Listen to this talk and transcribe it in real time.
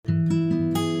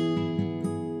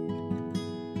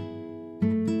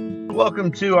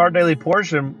Welcome to Our Daily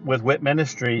Portion with WIT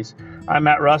Ministries. I'm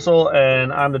Matt Russell,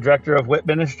 and I'm the director of WIT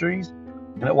Ministries.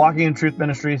 And at Walking in Truth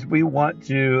Ministries, we want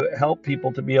to help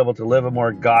people to be able to live a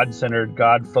more God-centered,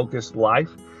 God-focused life,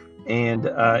 and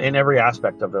in every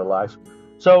aspect of their life.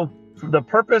 So the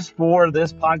purpose for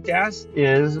this podcast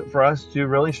is for us to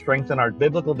really strengthen our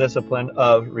biblical discipline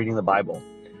of reading the Bible.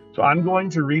 So I'm going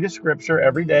to read a scripture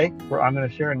every day where I'm going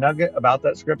to share a nugget about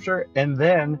that scripture, and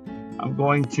then I'm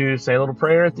going to say a little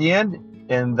prayer at the end,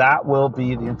 and that will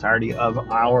be the entirety of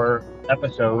our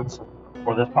episodes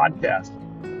for this podcast.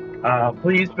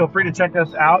 Please feel free to check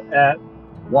us out at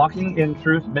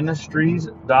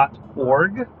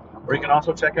walkingintruthministries.org, or you can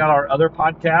also check out our other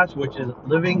podcast, which is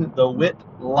Living the WIT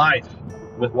Life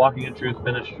with Walking in Truth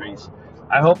Ministries.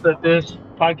 I hope that this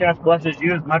podcast blesses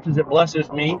you as much as it blesses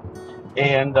me.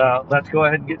 And let's go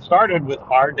ahead and get started with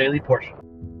our daily portion.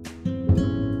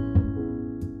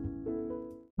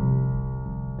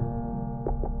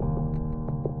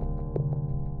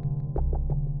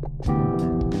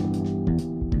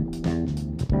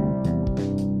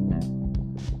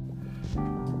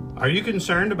 Are you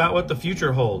concerned about what the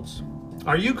future holds?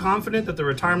 Are you confident that the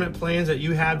retirement plans that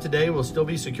you have today will still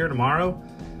be secure tomorrow?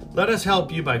 Let us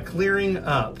help you by clearing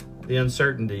up the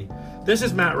uncertainty. This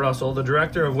is Matt Russell, the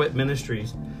director of WIT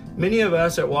Ministries. Many of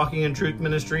us at Walking in Truth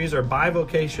Ministries are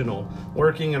bivocational,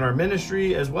 working in our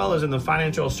ministry as well as in the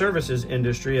financial services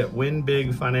industry at Win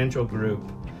Big Financial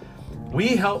Group. We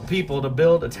help people to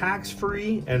build a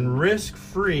tax-free and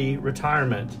risk-free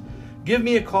retirement. Give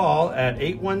me a call at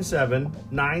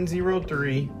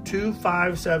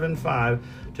 817-903-2575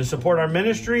 to support our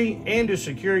ministry and to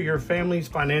secure your family's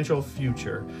financial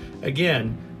future.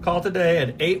 Again, call today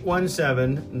at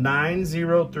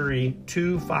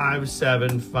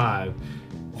 817-903-2575.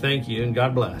 Thank you and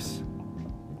God bless.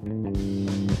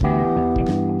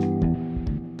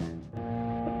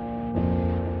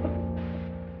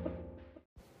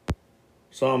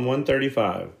 Psalm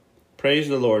 135. Praise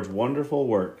the Lord's wonderful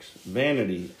works,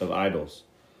 vanity of idols.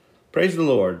 Praise the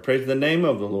Lord, praise the name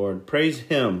of the Lord, praise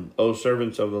him, O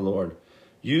servants of the Lord,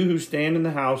 you who stand in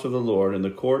the house of the Lord, in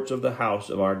the courts of the house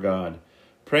of our God.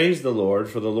 Praise the Lord,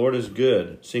 for the Lord is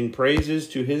good. Sing praises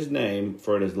to his name,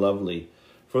 for it is lovely.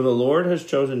 For the Lord has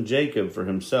chosen Jacob for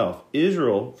himself,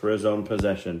 Israel for his own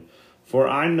possession. For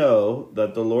I know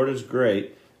that the Lord is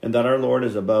great, and that our Lord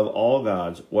is above all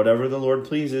gods. Whatever the Lord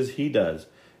pleases, he does,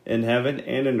 in heaven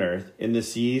and in earth, in the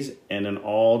seas and in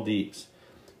all deeps.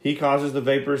 He causes the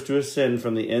vapors to ascend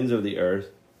from the ends of the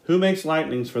earth. Who makes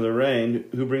lightnings for the rain?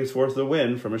 Who brings forth the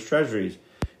wind from his treasuries?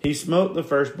 He smote the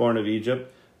firstborn of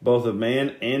Egypt, both of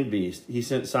man and beast. He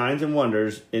sent signs and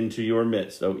wonders into your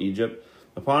midst, O Egypt,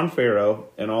 upon Pharaoh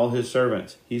and all his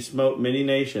servants. He smote many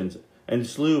nations and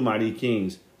slew mighty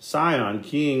kings, Sihon,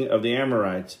 king of the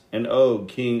Amorites, and Og,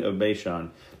 king of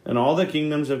Bashan, and all the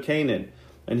kingdoms of Canaan.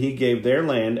 And he gave their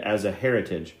land as a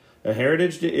heritage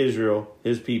to Israel,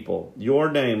 his people. Your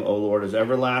name, O Lord, is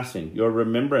everlasting, your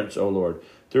remembrance, O Lord,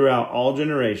 throughout all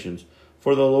generations.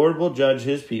 For the Lord will judge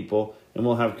his people and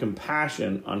will have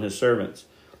compassion on his servants.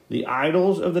 The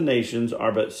idols of the nations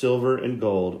are but silver and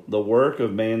gold, the work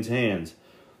of man's hands.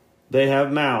 They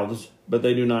have mouths, but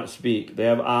they do not speak. They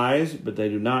have eyes, but they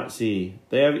do not see.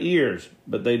 They have ears,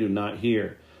 but they do not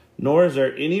hear. Nor is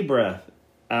there any breath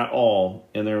at all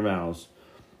in their mouths.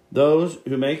 Those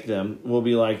who make them will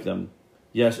be like them.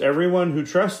 Yes, everyone who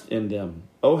trusts in them.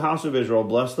 O house of Israel,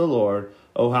 bless the Lord.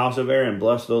 O house of Aaron,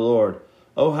 bless the Lord.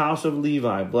 O house of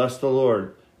Levi, bless the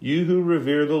Lord. You who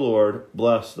revere the Lord,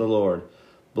 bless the Lord.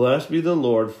 Blessed be the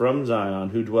Lord from Zion,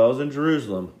 who dwells in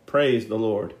Jerusalem. Praise the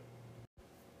Lord.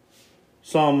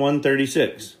 Psalm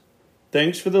 136.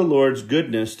 Thanks for the Lord's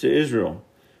goodness to Israel.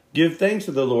 Give thanks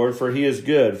to the Lord, for he is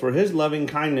good, for his loving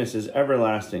kindness is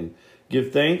everlasting.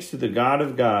 Give thanks to the God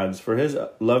of gods, for his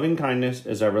loving kindness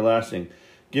is everlasting.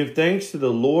 Give thanks to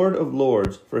the Lord of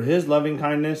lords, for his loving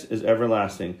kindness is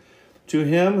everlasting. To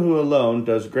him who alone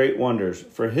does great wonders,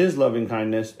 for his loving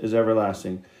kindness is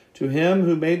everlasting. To him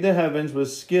who made the heavens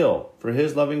with skill, for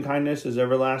his loving kindness is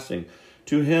everlasting.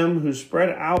 To him who spread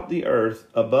out the earth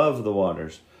above the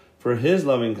waters, for his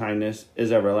loving kindness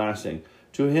is everlasting.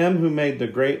 To him who made the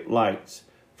great lights,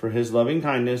 for his loving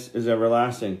kindness is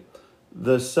everlasting.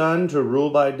 The sun to rule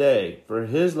by day, for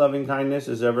his loving kindness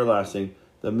is everlasting.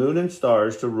 The moon and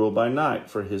stars to rule by night,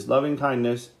 for his loving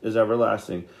kindness is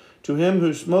everlasting. To him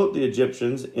who smote the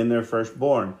Egyptians in their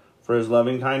firstborn, for his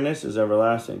loving kindness is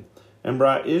everlasting. And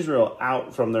brought Israel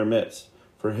out from their midst,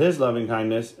 for his loving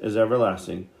kindness is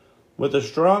everlasting. With a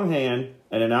strong hand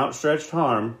and an outstretched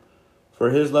arm,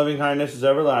 for his loving kindness is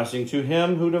everlasting. To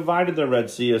him who divided the Red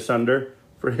Sea asunder,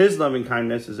 for his loving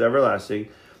kindness is everlasting,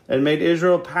 and made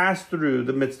Israel pass through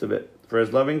the midst of it, for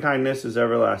his loving kindness is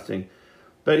everlasting.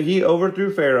 But he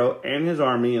overthrew Pharaoh and his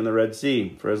army in the Red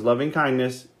Sea, for his loving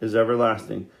kindness is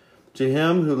everlasting. To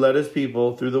him who led his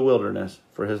people through the wilderness,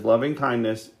 for his loving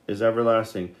kindness is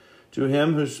everlasting. To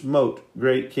him who smote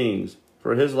great kings,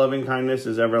 for his loving kindness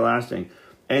is everlasting,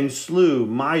 and slew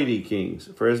mighty kings,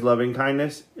 for his loving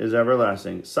kindness is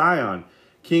everlasting. Sihon,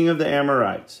 king of the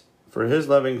Amorites, for his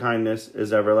loving kindness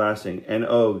is everlasting, and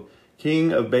Og,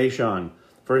 king of Bashan,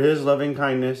 for his loving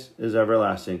kindness is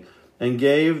everlasting, and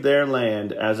gave their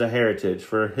land as a heritage,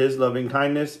 for his loving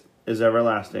kindness is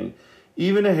everlasting,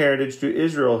 even a heritage to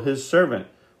Israel his servant,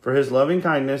 for his loving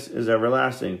kindness is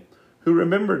everlasting, who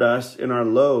remembered us in our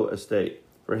low estate,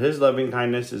 for his loving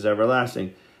kindness is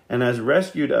everlasting, and has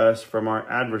rescued us from our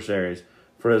adversaries,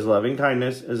 for his loving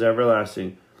kindness is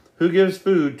everlasting, who gives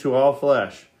food to all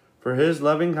flesh, for his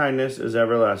loving kindness is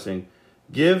everlasting.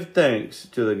 Give thanks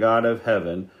to the God of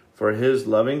heaven, for his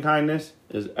loving kindness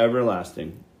is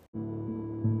everlasting.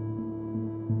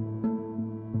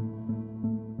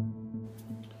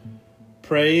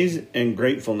 Praise and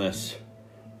gratefulness.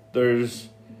 There's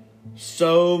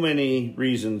so many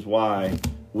reasons why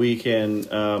we can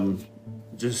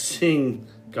just sing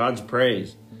God's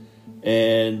praise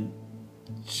and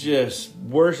just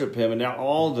worship him, and now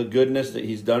all the goodness that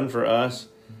he's done for us.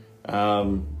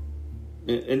 And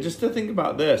just to think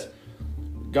about this,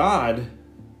 God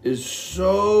is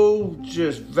so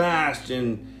just vast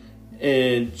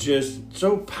and just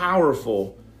so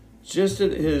powerful. Just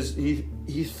that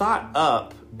he thought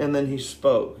up and then he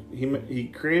spoke. He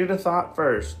created a thought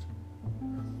first.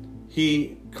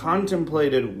 He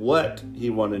contemplated what he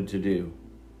wanted to do.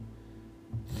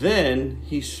 Then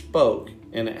he spoke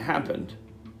and it happened.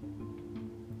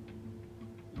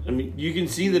 I mean, you can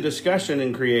see the discussion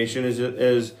in creation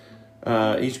as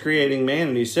he's creating man,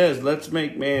 and he says, let's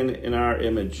make man in our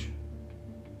image.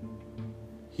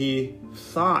 He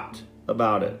thought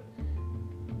about it,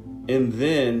 and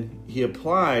then he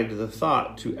applied the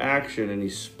thought to action, and he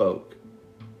spoke.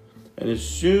 And as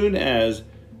soon as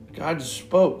God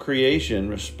spoke, creation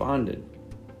responded.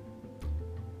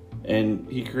 And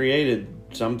he created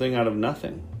something out of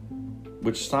nothing,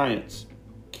 which science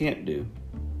can't do.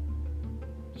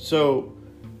 So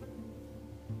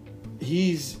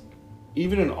he's,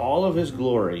 even in all of his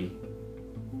glory,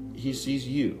 he sees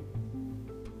you.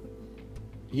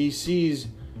 He sees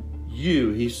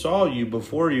you. He saw you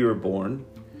before you were born.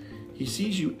 He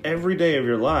sees you every day of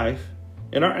your life.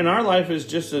 And our life is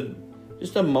just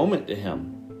a moment to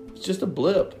him. It's just a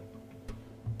blip.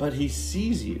 But he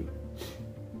sees you.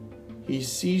 He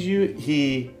sees you.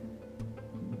 He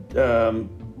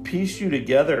pieced you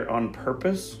together on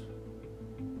purpose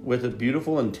with a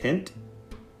beautiful intent.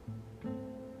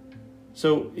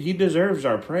 So he deserves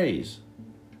our praise.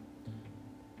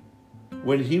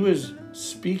 When he was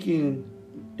speaking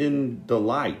in the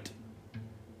light,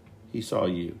 he saw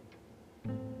you.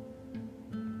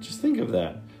 Just think of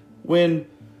that. When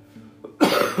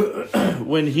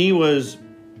he was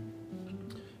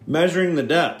measuring the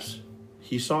depths,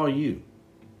 he saw you.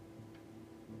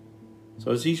 So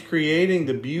as he's creating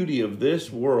the beauty of this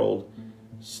world,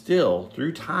 still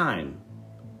through time,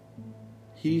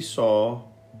 he saw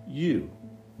you.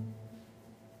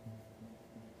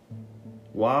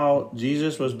 While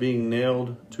Jesus was being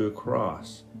nailed to a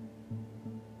cross,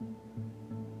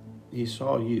 he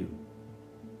saw you.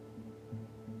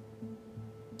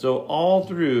 So all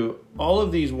through all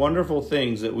of these wonderful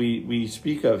things that we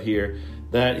speak of here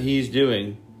that he's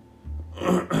doing,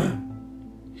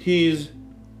 he's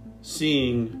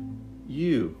seeing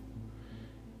you.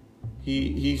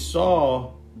 He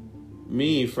saw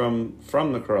me from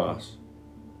the cross.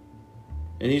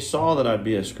 And he saw that I'd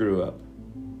be a screw up.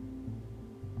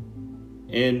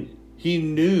 And he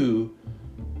knew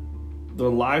the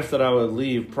life that I would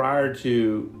lead prior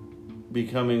to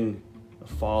becoming a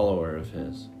follower of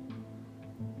his.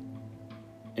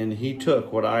 And he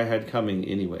took what I had coming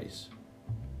anyways.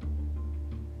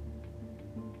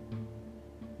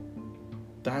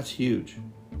 That's huge.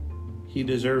 He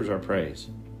deserves our praise.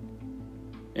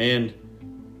 And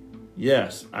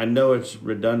yes, I know it's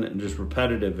redundant and just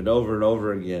repetitive and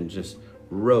over again, just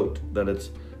rote that it's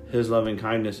his loving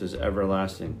kindness is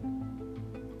everlasting.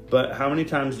 But how many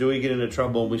times do we get into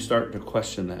trouble and we start to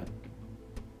question that?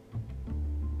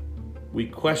 We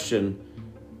question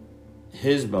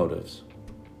his motives.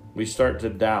 We start to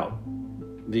doubt.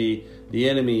 The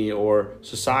enemy or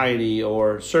society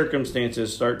or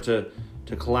circumstances start to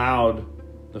cloud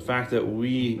the fact that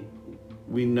we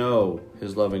know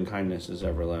his loving kindness is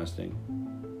everlasting.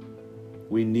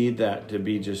 We need that to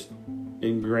be just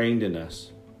ingrained in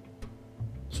us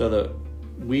so that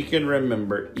we can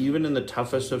remember, even in the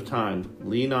toughest of times,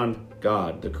 lean on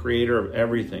God, the creator of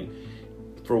everything,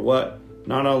 for what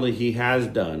not only he has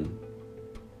done,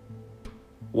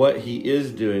 what he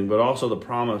is doing, but also the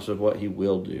promise of what he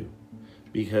will do,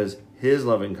 because his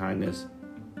loving kindness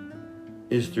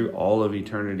is through all of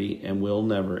eternity and will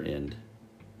never end.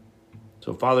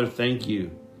 So, Father, thank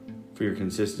you for your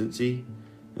consistency,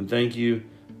 and thank you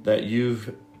that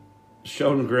you've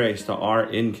shown grace to our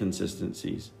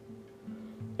inconsistencies.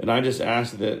 And I just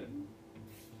ask that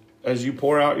as you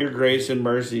pour out your grace and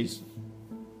mercies,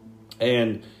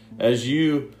 and as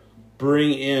you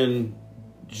bring in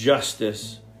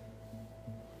justice,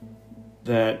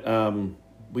 that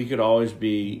we could always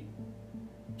be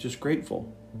just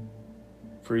grateful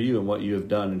for you and what you have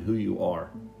done and who you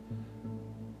are.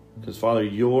 Because, Father,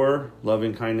 your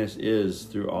loving kindness is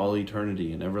through all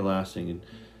eternity and everlasting, and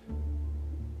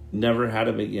never had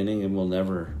a beginning and will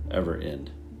never, ever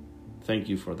end. Thank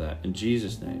you for that. In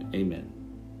Jesus' name, amen.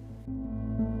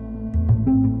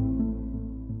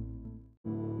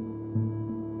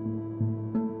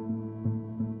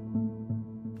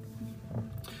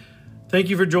 Thank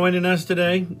you for joining us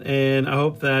today, and I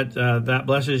hope that that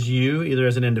blesses you either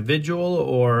as an individual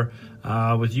or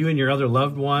with you and your other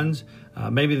loved ones.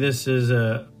 Maybe this is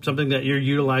something that you're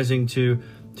utilizing to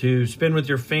spend with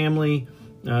your family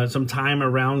some time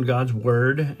around God's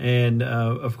Word, and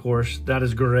of course, that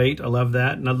is great. I love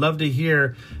that, and I'd love to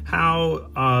hear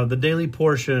how the Daily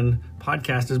Portion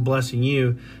podcast is blessing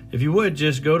you. If you would,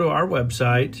 just go to our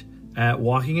website at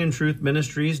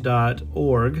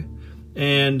walkingintruthministries.org.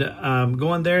 And go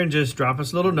on there and just drop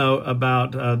us a little note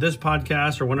about this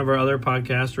podcast or one of our other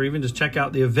podcasts, or even just check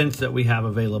out the events that we have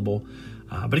available.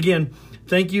 But again,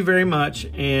 thank you very much,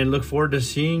 and look forward to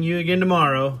seeing you again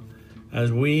tomorrow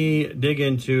as we dig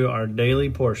into our daily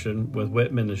portion with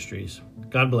WIT Ministries.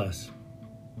 God bless.